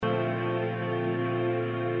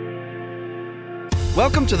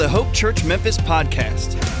Welcome to the Hope Church Memphis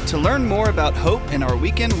podcast. To learn more about Hope and our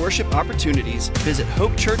weekend worship opportunities, visit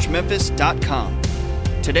hopechurchmemphis.com.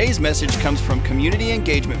 Today's message comes from Community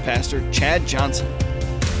Engagement Pastor Chad Johnson.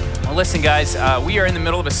 Well, listen, guys, we are in the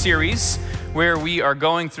middle of a series where we are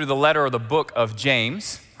going through the letter or the book of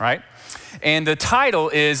James, right? And the title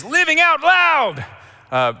is Living Out Loud.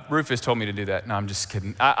 Rufus told me to do that. No, I'm just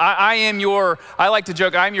kidding. I like to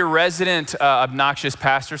joke, I'm your resident obnoxious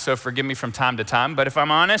pastor, so forgive me from time to time. But if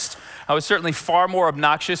I'm honest, I was certainly far more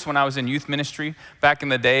obnoxious when I was in youth ministry back in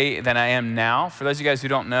the day than I am now. For those of you guys who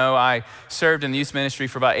don't know, I served in the youth ministry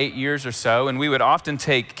for about 8 years or so, and we would often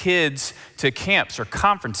take kids to camps or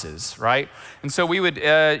conferences, right? And so we would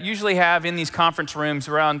usually have in these conference rooms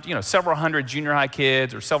around, several hundred junior high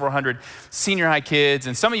kids or several hundred senior high kids.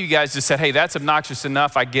 And some of you guys just said, hey, that's obnoxious enough.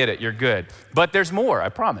 I get it. You're good. But there's more, I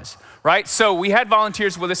promise, right? So we had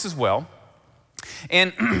volunteers with us as well.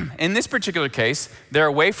 And in this particular case, they're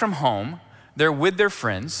away from home. They're with their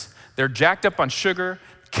friends. They're jacked up on sugar,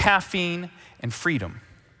 caffeine, and freedom.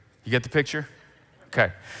 You get the picture?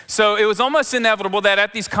 Okay, so it was almost inevitable that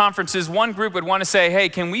at these conferences, one group would want to say, hey,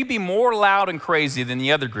 can we be more loud and crazy than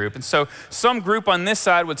the other group? And so some group on this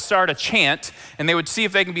side would start a chant, and they would see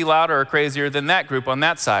if they can be louder or crazier than that group on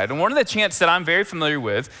that side. And one of the chants that I'm very familiar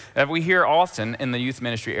with, that we hear often in the youth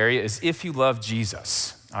ministry area, is If You Love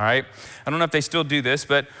Jesus, all right? I don't know if they still do this,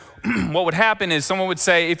 but what would happen is someone would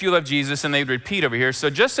say, if you love Jesus, and they would repeat over here. So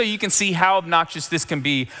just so you can see how obnoxious this can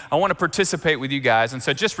be, I want to participate with you guys. And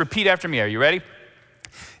so just repeat after me. Are you ready?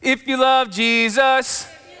 If you love Jesus,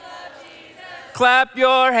 clap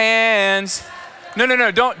your hands.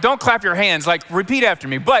 No, don't clap your hands, like repeat after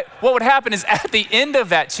me. But what would happen is at the end of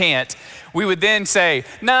that chant, we would then say,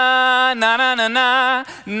 na, na, na, na, na,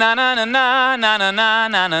 na, na, na, na, na, na, na, na,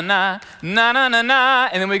 na, na, na, na, na, na,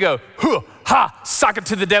 and then we go, huh, ha, sock it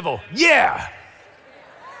to the devil, yeah.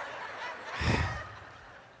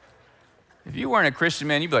 If you weren't a Christian,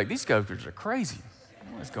 man, you'd be like, these guys are crazy.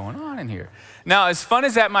 What's going on in here? Now, as fun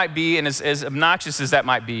as that might be and as obnoxious as that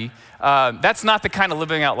might be, that's not the kind of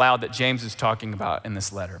living out loud that James is talking about in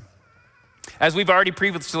this letter. As we've already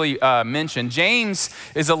previously mentioned, James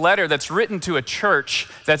is a letter that's written to a church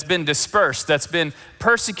that's been dispersed, that's been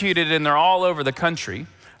persecuted, and they're all over the country,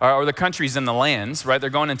 or the countries and the lands, right? They're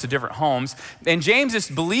going into different homes. And James is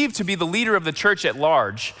believed to be the leader of the church at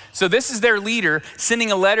large. So this is their leader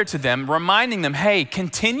sending a letter to them, reminding them, hey,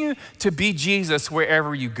 continue to be Jesus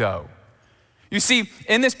wherever you go. You see,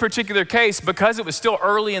 in this particular case, because it was still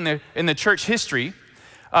early in the church history,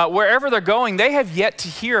 wherever they're going, they have yet to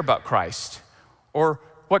hear about Christ or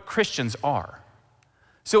what Christians are.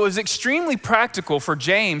 So it was extremely practical for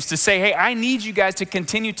James to say, hey, I need you guys to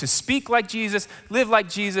continue to speak like Jesus, live like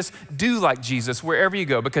Jesus, do like Jesus wherever you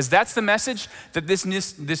go, because that's the message that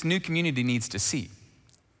this new community needs to see,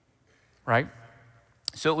 right?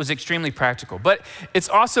 So it was extremely practical. But it's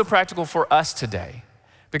also practical for us today,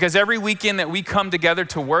 because every weekend that we come together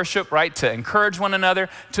to worship, right, to encourage one another,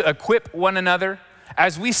 to equip one another,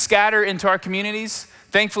 as we scatter into our communities,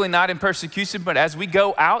 thankfully not in persecution, but as we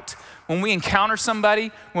go out, when we encounter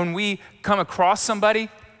somebody, when we come across somebody,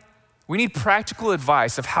 we need practical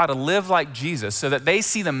advice of how to live like Jesus so that they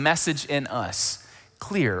see the message in us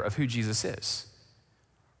clear of who Jesus is,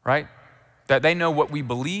 right? That they know what we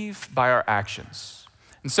believe by our actions.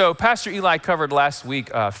 And so Pastor Eli covered last week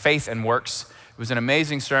faith and works. It was an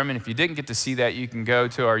amazing sermon. If you didn't get to see that, you can go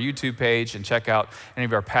to our YouTube page and check out any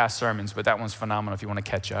of our past sermons, but that one's phenomenal if you want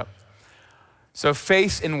to catch up. So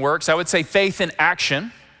faith and works, I would say faith in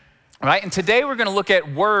action, right? And today we're going to look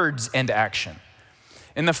at words and action.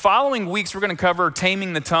 In the following weeks, we're going to cover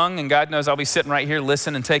taming the tongue, and God knows I'll be sitting right here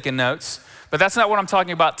listening and taking notes, but that's not what I'm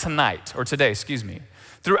talking about tonight, or today, excuse me.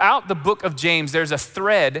 Throughout the book of James, there's a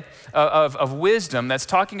thread of wisdom that's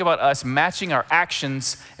talking about us matching our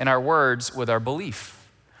actions and our words with our belief.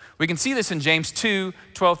 We can see this in James 2,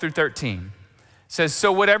 12 through 13. It says,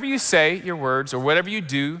 so whatever you say, your words, or whatever you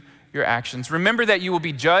do, your actions, remember that you will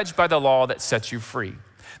be judged by the law that sets you free.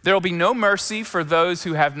 There will be no mercy for those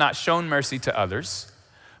who have not shown mercy to others.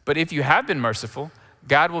 But if you have been merciful,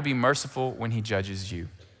 God will be merciful when he judges you.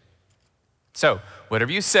 So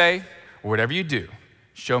whatever you say or whatever you do,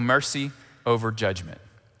 show mercy over judgment.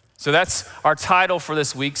 So that's our title for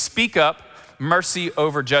this week, Speak Up, Mercy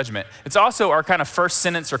Over Judgment. It's also our kind of first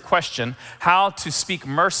sentence or question, how to speak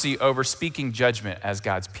mercy over speaking judgment as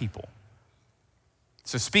God's people.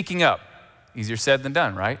 So speaking up, easier said than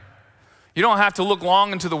done, right? You don't have to look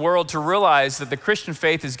long into the world to realize that the Christian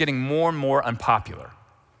faith is getting more and more unpopular.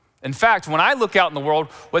 In fact, when I look out in the world,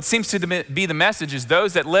 what seems to be the message is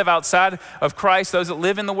those that live outside of Christ, those that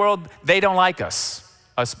live in the world, they don't like us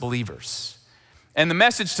believers. And the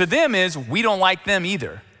message to them is, we don't like them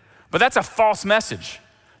either. But that's a false message.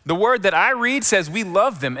 The word that I read says we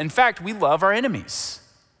love them. In fact, we love our enemies.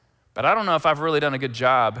 But I don't know if I've really done a good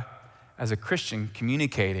job as a Christian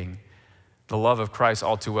communicating the love of Christ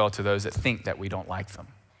all too well to those that think that we don't like them.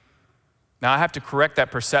 Now, I have to correct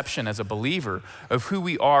that perception as a believer of who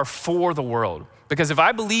we are for the world. Because if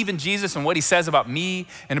I believe in Jesus and what he says about me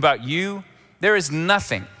and about you, there is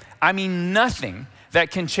nothing, I mean nothing, that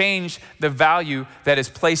can change the value that is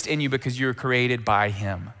placed in you because you're created by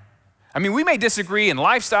him. I mean, we may disagree in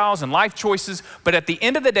lifestyles and life choices, but at the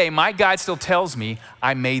end of the day, my God still tells me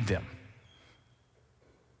I made them.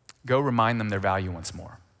 Go remind them their value once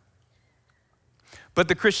more. But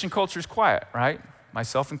the Christian culture is quiet, right?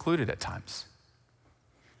 Myself included at times.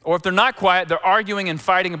 Or if they're not quiet, they're arguing and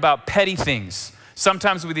fighting about petty things,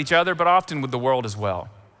 sometimes with each other, but often with the world as well.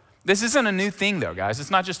 This isn't a new thing though, guys.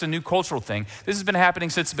 It's not just a new cultural thing. This has been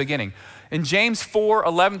happening since the beginning. In James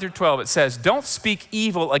 4:11-12, it says, don't speak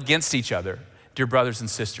evil against each other, dear brothers and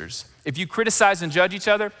sisters. If you criticize and judge each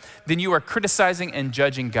other, then you are criticizing and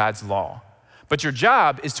judging God's law. But your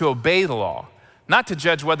job is to obey the law, not to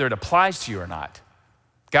judge whether it applies to you or not.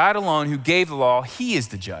 God alone, who gave the law, he is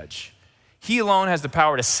the judge. He alone has the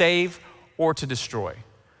power to save or to destroy.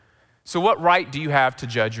 So what right do you have to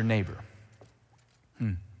judge your neighbor?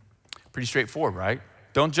 Pretty straightforward, right?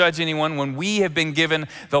 Don't judge anyone when we have been given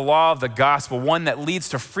the law of the gospel, one that leads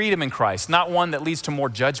to freedom in Christ, not one that leads to more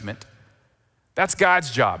judgment. That's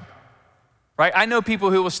God's job, right? I know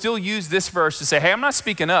people who will still use this verse to say, hey, I'm not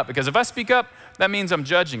speaking up, because if I speak up, that means I'm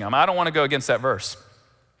judging them. I don't want to go against that verse.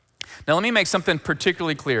 Now, let me make something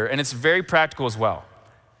particularly clear, and it's very practical as well.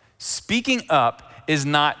 Speaking up is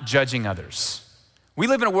not judging others. We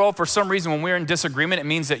live in a world, for some reason, when we're in disagreement, it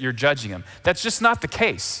means that you're judging them. That's just not the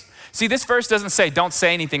case. See, this verse doesn't say don't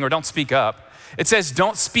say anything or don't speak up. It says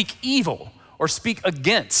don't speak evil or speak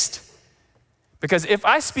against. Because if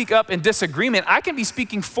I speak up in disagreement, I can be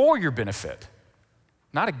speaking for your benefit,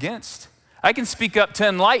 not against. I can speak up to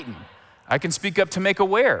enlighten. I can speak up to make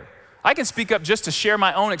aware. I can speak up just to share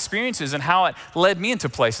my own experiences and how it led me into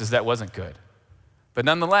places that wasn't good. But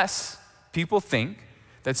nonetheless, people think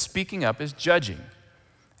that speaking up is judging,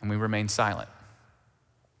 and we remain silent.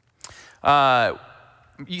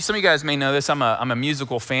 Some of you guys may know this. I'm a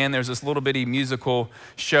musical fan. There's this little bitty musical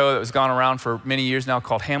show that was gone around for many years now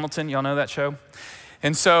called Hamilton. Y'all know that show?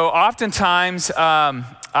 And so oftentimes,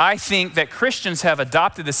 I think that Christians have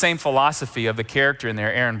adopted the same philosophy of the character in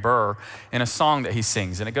there, Aaron Burr, in a song that he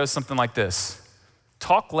sings. And it goes something like this.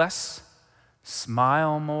 Talk less,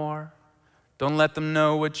 smile more. Don't let them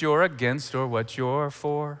know what you're against or what you're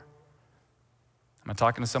for. Am I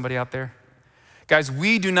talking to somebody out there? Guys,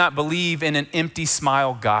 we do not believe in an empty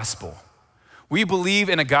smile gospel. We believe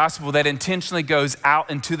in a gospel that intentionally goes out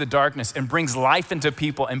into the darkness and brings life into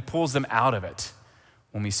people and pulls them out of it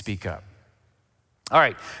when we speak up. All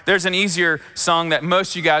right, there's an easier song that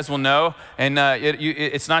most of you guys will know, and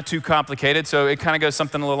it's not too complicated, so it kind of goes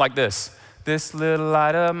something a little like this. This little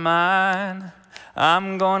light of mine,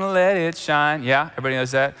 I'm gonna let it shine. Yeah, everybody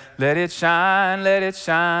knows that. Let it shine, let it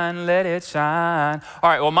shine, let it shine. All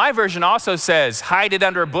right, well, my version also says, hide it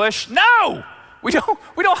under a bush. No, we don't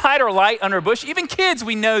hide our light under a bush. Even kids,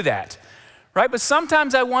 we know that, right? But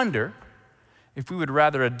sometimes I wonder if we would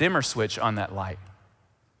rather a dimmer switch on that light.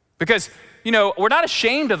 Because, we're not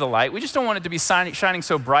ashamed of the light. We just don't want it to be shining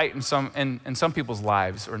so bright in some people's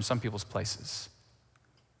lives or in some people's places.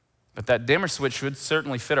 But that dimmer switch would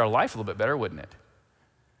certainly fit our life a little bit better, wouldn't it?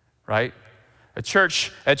 Right? At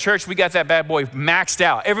church, we got that bad boy maxed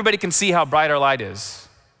out. Everybody can see how bright our light is.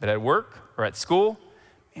 But at work or at school,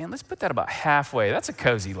 man, let's put that about halfway. That's a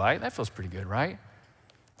cozy light. That feels pretty good, right?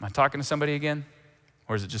 Am I talking to somebody again?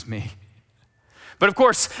 Or is it just me? But of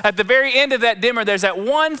course, at the very end of that dimmer, there's that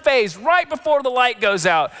one phase right before the light goes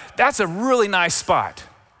out. That's a really nice spot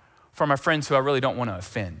for my friends who I really don't want to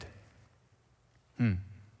offend.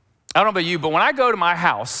 I don't know about you, but when I go to my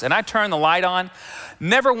house and I turn the light on,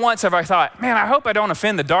 never once have I thought, man, I hope I don't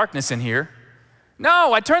offend the darkness in here.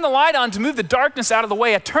 No, I turn the light on to move the darkness out of the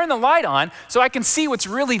way. I turn the light on so I can see what's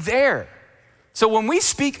really there. So when we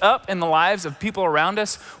speak up in the lives of people around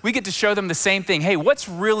us, we get to show them the same thing. Hey, what's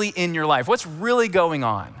really in your life? What's really going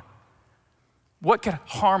on? What could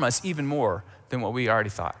harm us even more than what we already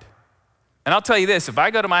thought? And I'll tell you this, if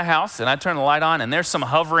I go to my house and I turn the light on and there's some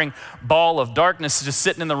hovering ball of darkness just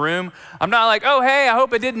sitting in the room, I'm not like, oh, hey, I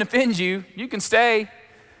hope it didn't offend you. You can stay.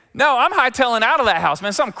 No, I'm hightailing out of that house,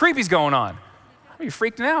 man. Something creepy's going on. You're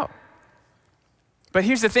freaking out. But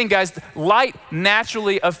here's the thing, guys. Light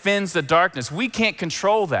naturally offends the darkness. We can't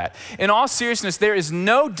control that. In all seriousness, there is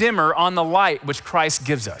no dimmer on the light which Christ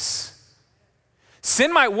gives us.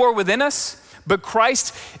 Sin might war within us, but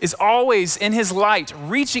Christ is always in his light,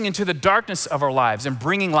 reaching into the darkness of our lives and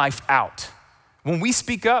bringing life out. When we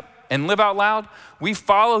speak up and live out loud, we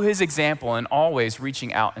follow his example and always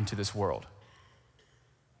reaching out into this world.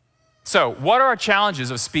 So, what are our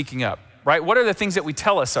challenges of speaking up, right? What are the things that we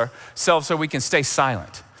tell ourselves so we can stay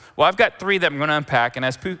silent? Well, I've got 3 that I'm gonna unpack, and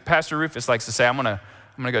as Pastor Rufus likes to say, I'm gonna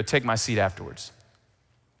go take my seat afterwards.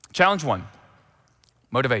 Challenge 1,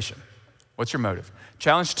 motivation. What's your motive?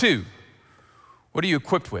 Challenge 2, what are you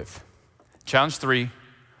equipped with? Challenge 3,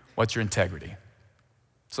 what's your integrity?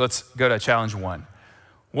 So let's go to challenge 1.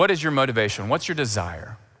 What is your motivation? What's your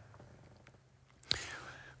desire?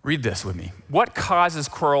 Read this with me. What causes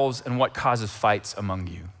quarrels and what causes fights among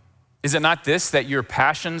you? Is it not this, that your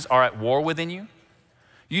passions are at war within you?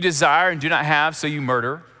 You desire and do not have, so you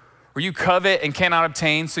murder. Or you covet and cannot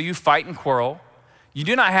obtain, so you fight and quarrel. You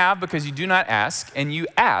do not have because you do not ask, and you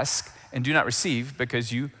ask and do not receive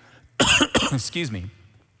because you,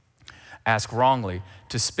 ask wrongly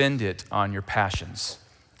to spend it on your passions.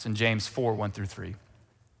 It's in James 4, 1-3.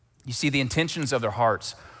 You see, the intentions of their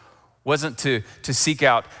hearts wasn't to seek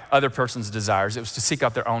out other person's desires, it was to seek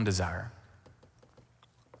out their own desire.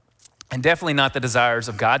 And definitely not the desires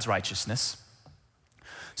of God's righteousness.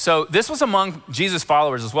 So this was among Jesus'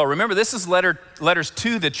 followers as well. Remember, this is letters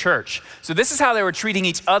to the church. So this is how they were treating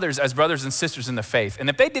each other as brothers and sisters in the faith. And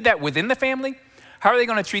if they did that within the family, how are they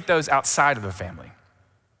going to treat those outside of the family?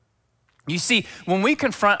 You see, when we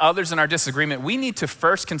confront others in our disagreement, we need to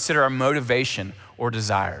first consider our motivation or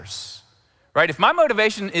desires, right? If my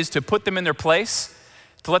motivation is to put them in their place,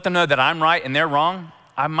 to let them know that I'm right and they're wrong,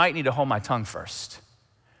 I might need to hold my tongue first.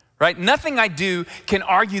 Right? Nothing I do can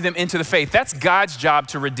argue them into the faith. That's God's job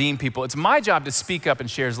to redeem people. It's my job to speak up and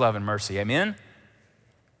share his love and mercy. Amen?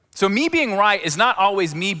 So me being right is not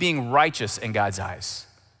always me being righteous in God's eyes.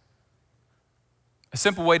 A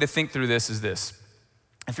simple way to think through this is this.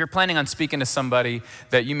 If you're planning on speaking to somebody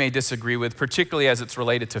that you may disagree with, particularly as it's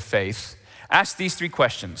related to faith, ask these 3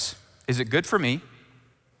 questions. Is it good for me?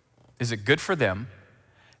 Is it good for them?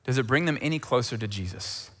 Does it bring them any closer to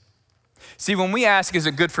Jesus? See, when we ask, is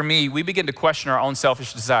it good for me, we begin to question our own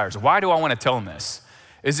selfish desires. Why do I want to tell them this?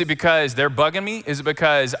 Is it because they're bugging me? Is it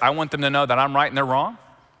because I want them to know that I'm right and they're wrong?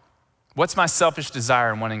 What's my selfish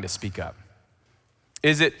desire in wanting to speak up?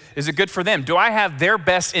 Is it good for them? Do I have their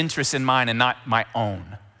best interests in mind and not my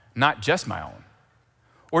own, not just my own?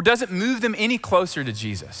 Or does it move them any closer to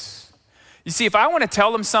Jesus? You see, if I want to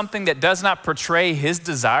tell them something that does not portray his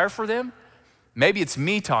desire for them, maybe it's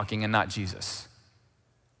me talking and not Jesus.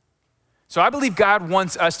 So I believe God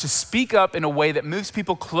wants us to speak up in a way that moves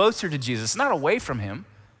people closer to Jesus, not away from him.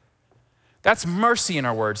 That's mercy in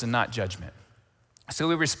our words and not judgment. So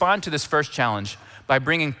we respond to this first challenge by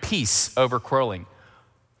bringing peace over quarreling.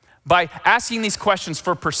 By asking these questions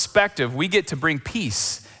for perspective, we get to bring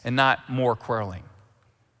peace and not more quarreling.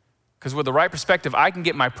 Because with the right perspective, I can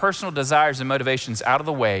get my personal desires and motivations out of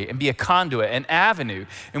the way and be a conduit, an avenue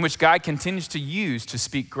in which God continues to use to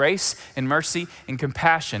speak grace and mercy and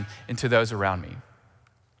compassion into those around me.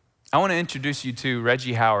 I want to introduce you to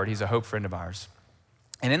Reggie Howard. He's a Hope friend of ours.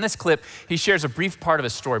 And in this clip, he shares a brief part of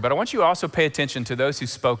his story, but I want you to also pay attention to those who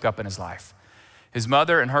spoke up in his life. His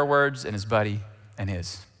mother and her words, and his buddy and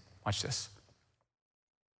his. Watch this.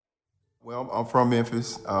 Well, I'm from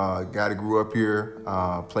Memphis. Guy that grew up here,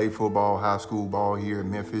 played football, high school ball here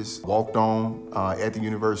in Memphis. Walked on at the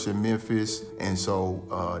University of Memphis. And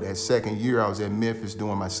so that second year I was at Memphis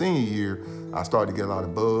doing my senior year, I started to get a lot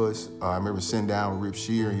of buzz. I remember sitting down with Rip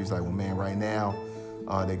Shear, and he was like, well, man, right now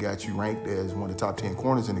they got you ranked as one of the top 10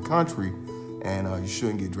 corners in the country, and you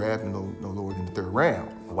shouldn't get drafted no lower than the 3rd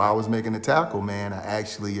round. While I was making the tackle, man, I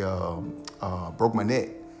actually broke my neck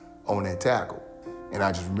on that tackle. And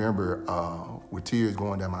I just remember with tears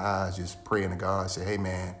going down my eyes, just praying to God, say, hey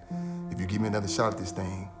man, if you give me another shot at this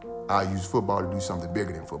thing, I'll use football to do something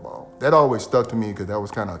bigger than football. That always stuck to me because that was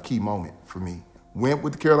kind of a key moment for me. Went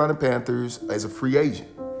with the Carolina Panthers as a free agent.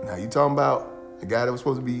 Now you talking about a guy that was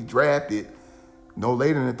supposed to be drafted no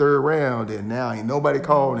later than the 3rd round, and now ain't nobody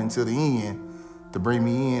called until the end to bring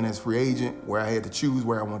me in as free agent, where I had to choose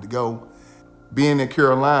where I wanted to go. Being in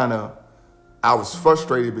Carolina, I was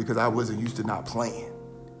frustrated because I wasn't used to not playing.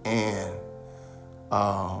 And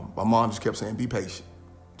my mom just kept saying, be patient.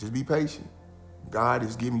 Just be patient. God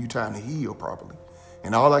is giving you time to heal properly.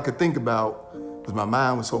 And all I could think about was my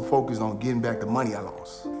mind was so focused on getting back the money I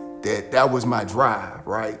lost. That was my drive,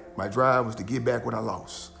 right? My drive was to get back what I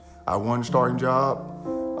lost. I won the starting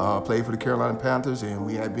job, played for the Carolina Panthers, and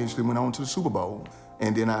we eventually went on to the Super Bowl.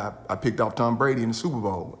 And then I picked off Tom Brady in the Super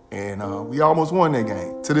Bowl, and we almost won that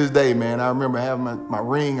game. To this day, man, I remember having my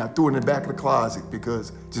ring. I threw it in the back of the closet because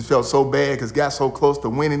it just felt so bad because got so close to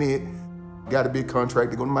winning it. Got a big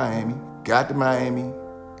contract to go to Miami. Got to Miami,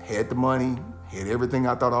 had the money, had everything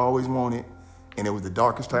I thought I always wanted, and it was the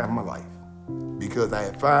darkest time of my life because I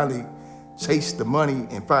had finally chased the money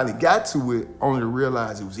and finally got to it only to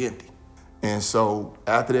realize it was empty. And so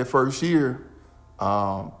after that first year,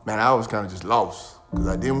 man, I was kind of just lost because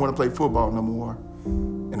I didn't want to play football no more.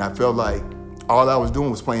 And I felt like all I was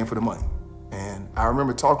doing was playing for the money. And I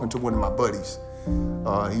remember talking to one of my buddies. He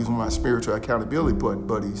was one of my spiritual accountability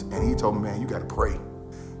buddies, and he told me, man, you got to pray.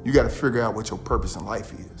 You got to figure out what your purpose in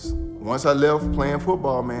life is. Once I left playing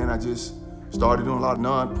football, man, I just started doing a lot of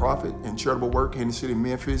nonprofit and charitable work in the city of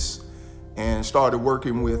Memphis and started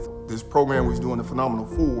working with this program we was doing, the Phenomenal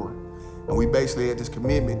Four. And we basically had this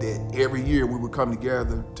commitment that every year we would come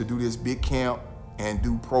together to do this big camp and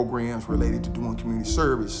do programs related to doing community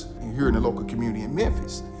service here in the local community in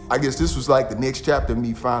Memphis. I guess this was like the next chapter of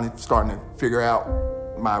me finally starting to figure out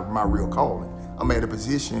my real calling. I'm at a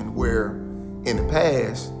position where in the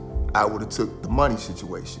past, I would have took the money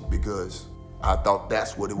situation because I thought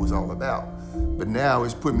that's what it was all about. But now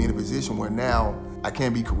it's put me in a position where now I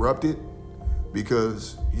can't be corrupted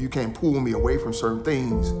because you can't pull me away from certain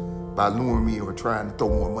things by luring me or trying to throw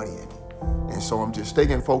more money at me. And so I'm just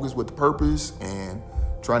staying focused with the purpose and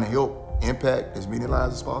trying to help impact as many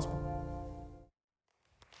lives as possible.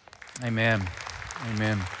 Amen.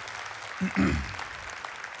 Amen.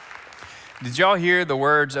 Did y'all hear the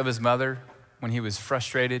words of his mother when he was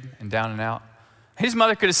frustrated and down and out? His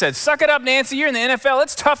mother could have said, suck it up, Nancy, you're in the NFL.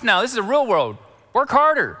 It's tough now. This is the real world. Work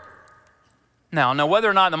harder. Now, whether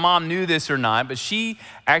or not the mom knew this or not, but she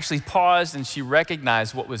actually paused and she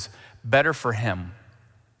recognized what was better for him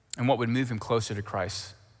and what would move him closer to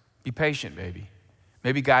Christ. Be patient, baby.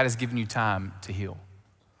 Maybe God has given you time to heal.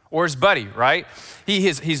 Or his buddy, right?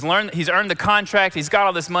 He's earned the contract, he's got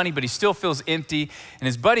all this money, but he still feels empty. And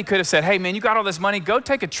his buddy could have said, hey man, you got all this money, go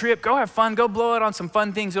take a trip, go have fun, go blow it on some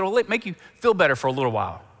fun things. It'll make you feel better for a little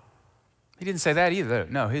while. He didn't say that either.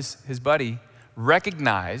 No, his buddy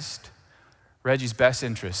recognized Reggie's best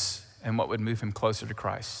interests and what would move him closer to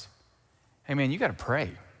Christ. Hey man, you gotta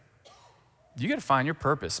pray. You gotta find your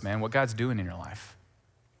purpose, man, what God's doing in your life.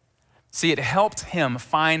 See, it helped him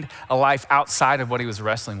find a life outside of what he was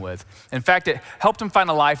wrestling with. In fact, it helped him find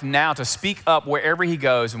a life now to speak up wherever he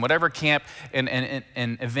goes in whatever camp and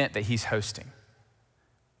event that he's hosting.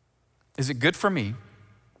 Is it good for me?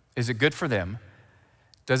 Is it good for them?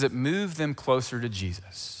 Does it move them closer to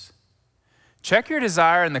Jesus? Check your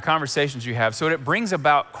desire in the conversations you have so that it brings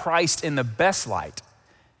about Christ in the best light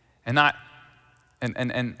and not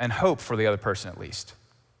and hope for the other person at least.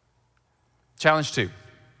 Challenge 2.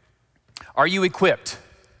 Are you equipped?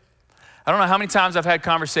 I don't know how many times I've had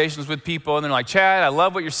conversations with people and they're like, Chad, I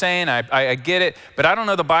love what you're saying, I get it, but I don't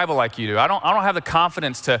know the Bible like you do. I don't have the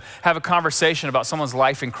confidence to have a conversation about someone's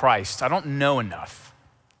life in Christ. I don't know enough.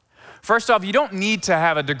 First off, you don't need to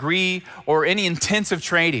have a degree or any intensive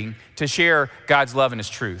training to share God's love and his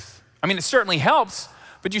truth. I mean, it certainly helps,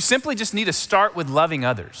 but you simply just need to start with loving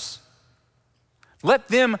others. Let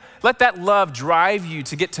that love drive you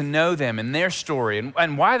to get to know them and their story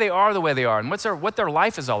and why they are the way they are and what their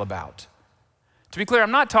life is all about. To be clear,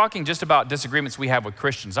 I'm not talking just about disagreements we have with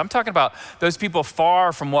Christians. I'm talking about those people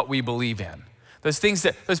far from what we believe in. Those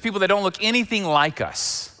people that don't look anything like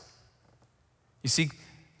us. You see,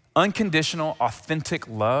 unconditional, authentic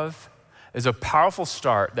love is a powerful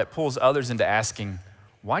start that pulls others into asking,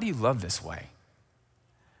 why do you love this way?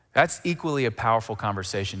 That's equally a powerful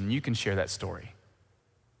conversation, and you can share that story.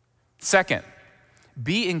 Second,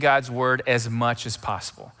 be in God's word as much as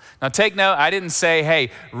possible. Now take note, I didn't say, hey,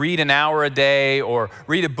 read an hour a day or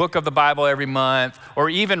read a book of the Bible every month or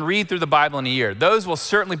even read through the Bible in a year. Those will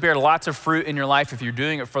certainly bear lots of fruit in your life if you're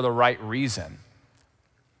doing it for the right reason.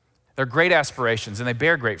 They're great aspirations and they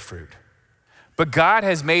bear great fruit. But God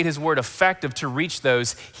has made his word effective to reach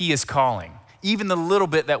those he is calling, even the little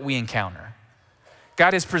bit that we encounter.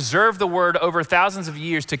 God has preserved the word over thousands of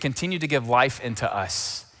years to continue to give life into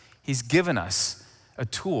us. He's given us a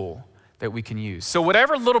tool that we can use. So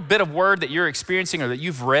whatever little bit of word that you're experiencing or that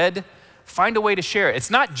you've read, find a way to share it.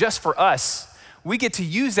 It's not just for us. We get to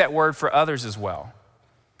use that word for others as well.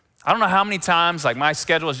 I don't know how many times, like my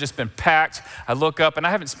schedule has just been packed. I look up and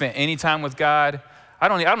I haven't spent any time with God. I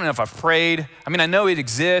don't know if I've prayed. I mean, I know it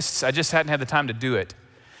exists. I just hadn't had the time to do it.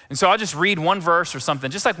 And so I'll just read one verse or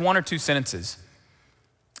something, just like 1 or 2 sentences.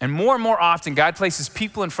 And more often, God places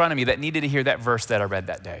people in front of me that needed to hear that verse that I read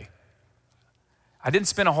that day. I didn't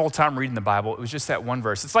spend a whole time reading the Bible. It was just that one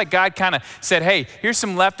verse. It's like God kind of said, hey, here's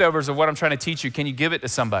some leftovers of what I'm trying to teach you. Can you give it to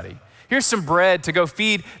somebody? Here's some bread to go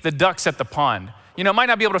feed the ducks at the pond. You know, it might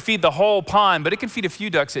not be able to feed the whole pond, but it can feed a few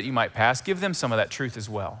ducks that you might pass. Give them some of that truth as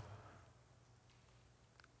well.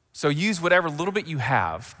 So use whatever little bit you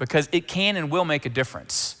have, because it can and will make a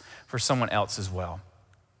difference for someone else as well.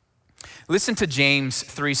 Listen to James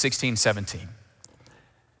 3:16-17. It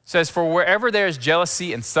says, for wherever there is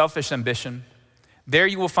jealousy and selfish ambition, there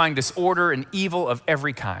you will find disorder and evil of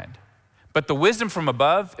every kind. But the wisdom from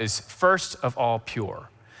above is first of all pure.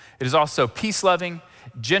 It is also peace-loving,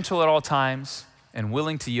 gentle at all times, and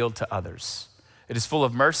willing to yield to others. It is full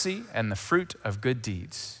of mercy and the fruit of good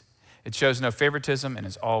deeds. It shows no favoritism and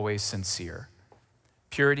is always sincere.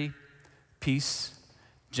 Purity, peace,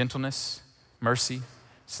 gentleness, mercy,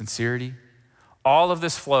 sincerity. All of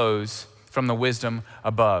this flows from the wisdom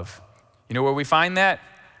above. You know where we find that?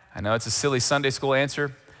 I know it's a silly Sunday school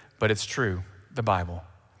answer, but it's true, the Bible.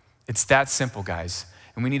 It's that simple, guys.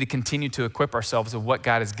 And we need to continue to equip ourselves with what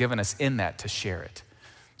God has given us in that to share it.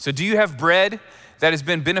 So do you have bread that has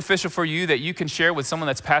been beneficial for you that you can share with someone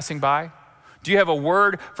that's passing by? Do you have a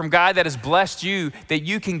word from God that has blessed you that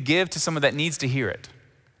you can give to someone that needs to hear it?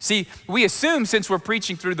 See, we assume since we're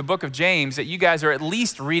preaching through the book of James that you guys are at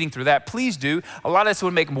least reading through that. Please do. A lot of this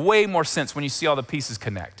would make way more sense when you see all the pieces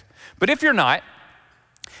connect. But if you're not,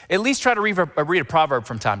 at least try to read a proverb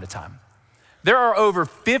from time to time. There are over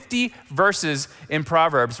 50 verses in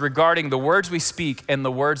Proverbs regarding the words we speak and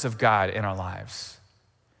the words of God in our lives.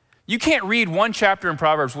 You can't read one chapter in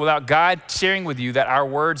Proverbs without God sharing with you that our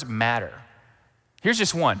words matter. Here's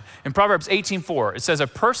just one. In Proverbs 18:4, it says, a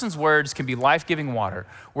person's words can be life-giving water.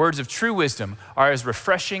 Words of true wisdom are as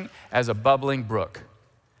refreshing as a bubbling brook,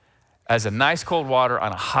 as a nice cold water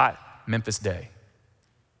on a hot Memphis day.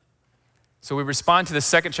 So we respond to the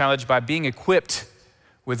second challenge by being equipped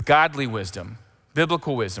with godly wisdom,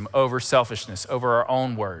 biblical wisdom over selfishness, over our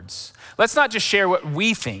own words. Let's not just share what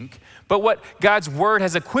we think, but what God's word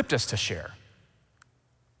has equipped us to share.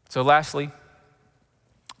 So lastly,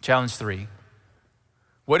 challenge 3.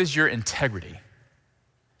 What is your integrity?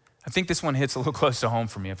 I think this one hits a little close to home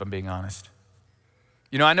for me, if I'm being honest.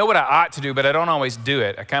 You know, I know what I ought to do, but I don't always do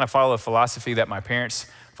it. I kind of follow a philosophy that my parents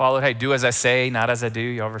followed. Hey, do as I say, not as I do.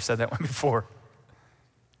 You ever said that one before?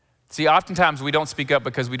 See, oftentimes we don't speak up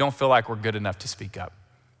because we don't feel like we're good enough to speak up.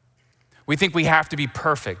 We think we have to be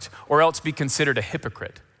perfect or else be considered a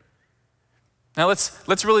hypocrite. Now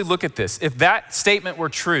let's really look at this. If that statement were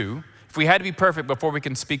true, if we had to be perfect before we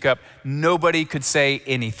can speak up, nobody could say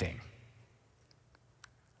anything,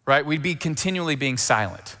 right? We'd be continually being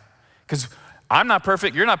silent because I'm not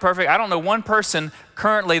perfect, you're not perfect. I don't know one person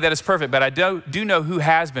currently that is perfect, but I do know who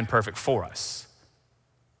has been perfect for us.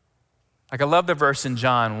 Like I love the verse in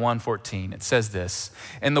John 1:14. It says this,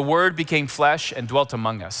 and the word became flesh and dwelt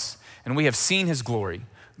among us, and we have seen his glory,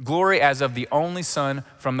 glory as of the only Son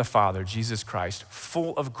from the Father, Jesus Christ,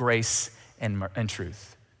 full of grace and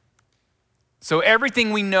truth. So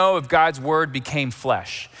everything we know of God's word became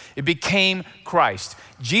flesh. It became Christ.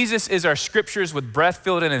 Jesus is our scriptures with breath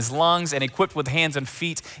filled in his lungs and equipped with hands and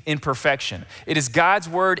feet in perfection. It is God's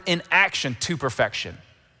word in action to perfection.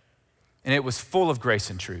 And it was full of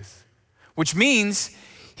grace and truth, which means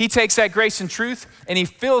he takes that grace and truth and he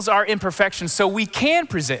fills our imperfections so we can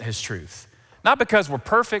present his truth. Not because we're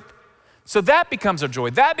perfect. So that becomes our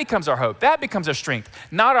joy. That becomes our hope. That becomes our strength,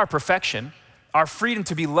 not our perfection. Our freedom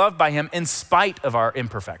to be loved by him in spite of our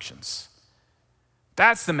imperfections.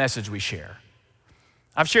 That's the message we share.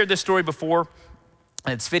 I've shared this story before,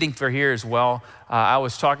 and it's fitting for here as well. I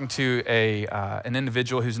was talking to an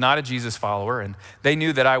individual who's not a Jesus follower, and they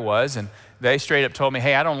knew that I was, and they straight up told me,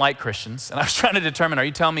 hey, I don't like Christians. And I was trying to determine, are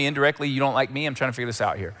you telling me indirectly you don't like me? I'm trying to figure this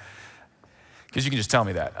out here. Because you can just tell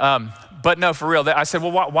me that. But no, for real, I said,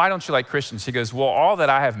 well, why don't you like Christians? He goes, well, all that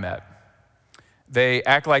I have met, they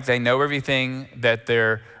act like they know everything, that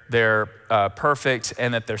they're perfect,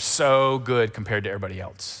 and that they're so good compared to everybody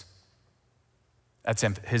else. That's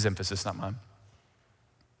his emphasis, not mine.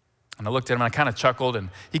 And I looked at him and I kind of chuckled, and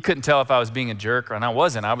he couldn't tell if I was being a jerk, and I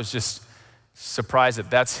wasn't. I was just surprised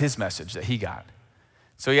that that's his message that he got.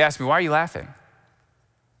 So he asked me, why are you laughing?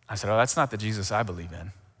 I said, oh, that's not the Jesus I believe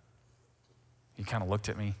in. He kind of looked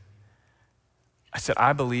at me. I said,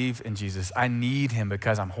 I believe in Jesus. I need him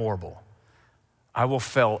because I'm horrible. I will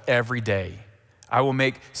fail every day. I will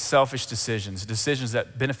make selfish decisions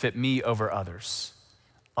that benefit me over others.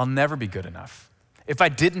 I'll never be good enough. If I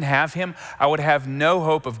didn't have him, I would have no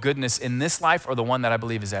hope of goodness in this life or the one that I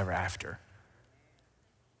believe is ever after.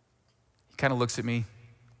 He kind of looks at me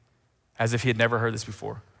as if he had never heard this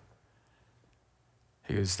before.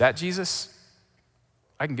 He goes, that Jesus?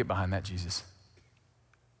 I can get behind that, Jesus.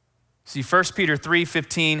 See, 1 Peter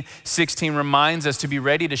 3:15, 16 reminds us to be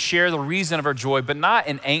ready to share the reason of our joy, but not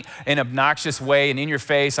in an obnoxious way and in your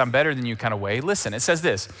face, I'm better than you kind of way. Listen, it says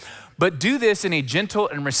this, but do this in a gentle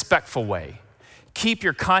and respectful way. Keep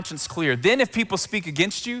your conscience clear. Then if people speak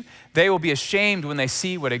against you, they will be ashamed when they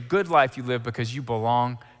see what a good life you live because you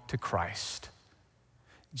belong to Christ.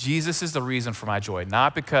 Jesus is the reason for my joy,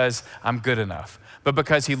 not because I'm good enough, but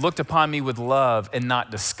because he looked upon me with love and not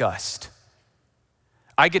disgust.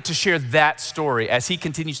 I get to share that story as he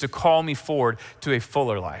continues to call me forward to a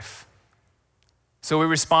fuller life. So we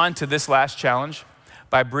respond to this last challenge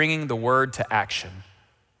by bringing the word to action.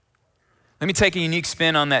 Let me take a unique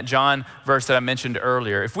spin on that John verse that I mentioned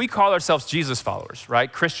earlier. If we call ourselves Jesus followers,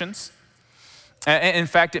 right, Christians, and in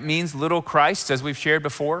fact, it means little Christ, as we've shared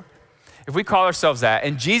before. If we call ourselves that,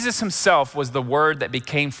 and Jesus himself was the word that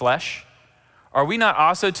became flesh, are we not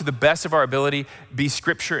also, to the best of our ability, be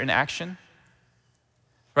scripture in action?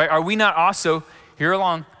 Right? Are we not also, here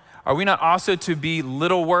along, are we not also to be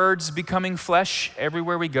little words becoming flesh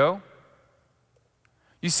everywhere we go?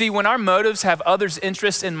 You see, when our motives have others'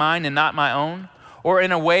 interests in mind and not my own, or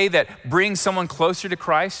in a way that brings someone closer to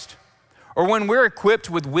Christ, or when we're equipped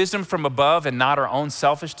with wisdom from above and not our own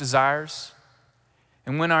selfish desires,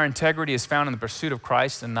 and when our integrity is found in the pursuit of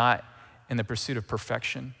Christ and not in the pursuit of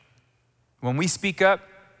perfection, when we speak up,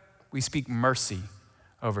 we speak mercy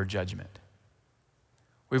over judgment.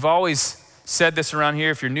 We've always said this around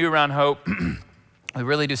here. If you're new around Hope, we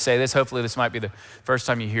really do say this. Hopefully this might be the first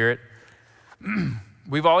time you hear it.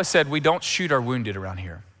 We've always said we don't shoot our wounded around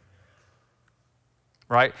here,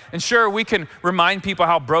 right? And sure, we can remind people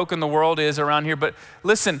how broken the world is around here, but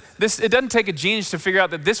listen, it doesn't take a genius to figure out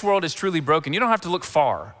that this world is truly broken. You don't have to look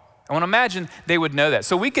far. I want to imagine they would know that.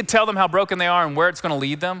 So we could tell them how broken they are and where it's going to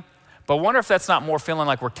lead them, but wonder if that's not more feeling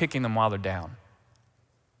like we're kicking them while they're down.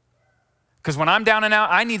 Because when I'm down and out,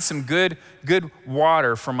 I need some good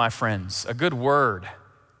water from my friends, a good word.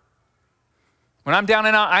 When I'm down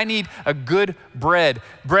and out, I need a good bread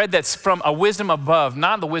that's from a wisdom above,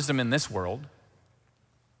 not the wisdom in this world,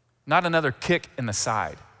 not another kick in the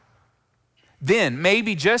side. Then,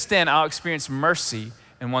 maybe just then, I'll experience mercy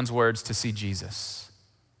in one's words to see Jesus.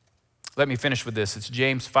 Let me finish with this. It's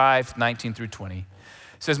James 5:19 through 20.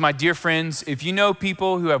 It says, my dear friends, if you know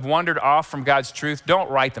people who have wandered off from God's truth, don't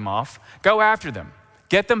write them off. Go after them.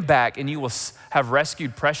 Get them back, and you will have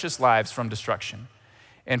rescued precious lives from destruction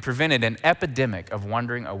and prevented an epidemic of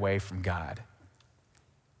wandering away from God.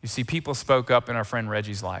 You see, people spoke up in our friend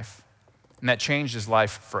Reggie's life, and that changed his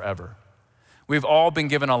life forever. We've all been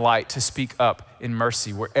given a light to speak up in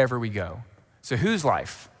mercy wherever we go. So whose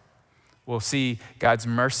life will see God's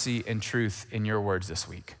mercy and truth in your words this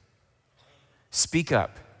week? Speak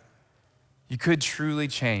up. You could truly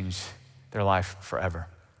change their life forever.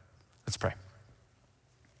 Let's pray.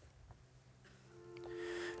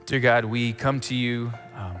 Dear God, we come to you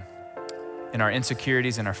in our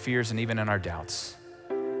insecurities and our fears and even in our doubts.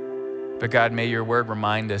 But God, may your word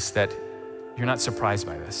remind us that you're not surprised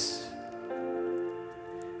by this.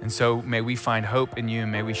 And so may we find hope in you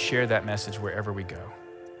and may we share that message wherever we go.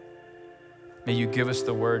 May you give us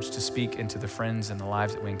the words to speak into the friends and the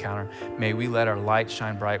lives that we encounter. May we let our light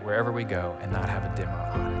shine bright wherever we go and not have a dimmer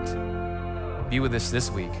on it. Be with us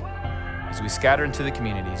this week as we scatter into the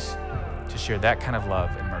communities to share that kind of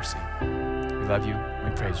love and mercy. We love you.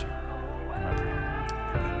 We praise you. In my prayer.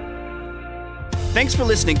 Thanks for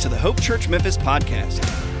listening to the Hope Church Memphis podcast.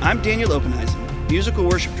 I'm Daniel Openeisen, Musical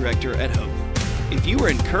Worship Director at Hope. If you were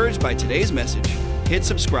encouraged by today's message, hit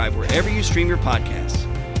subscribe wherever you stream your podcasts.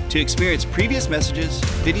 To experience previous messages,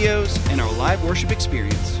 videos, and our live worship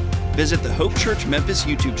experience, visit the Hope Church Memphis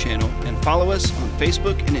YouTube channel and follow us on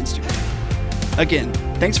Facebook and Instagram. Again,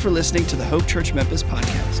 thanks for listening to the Hope Church Memphis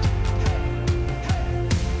podcast.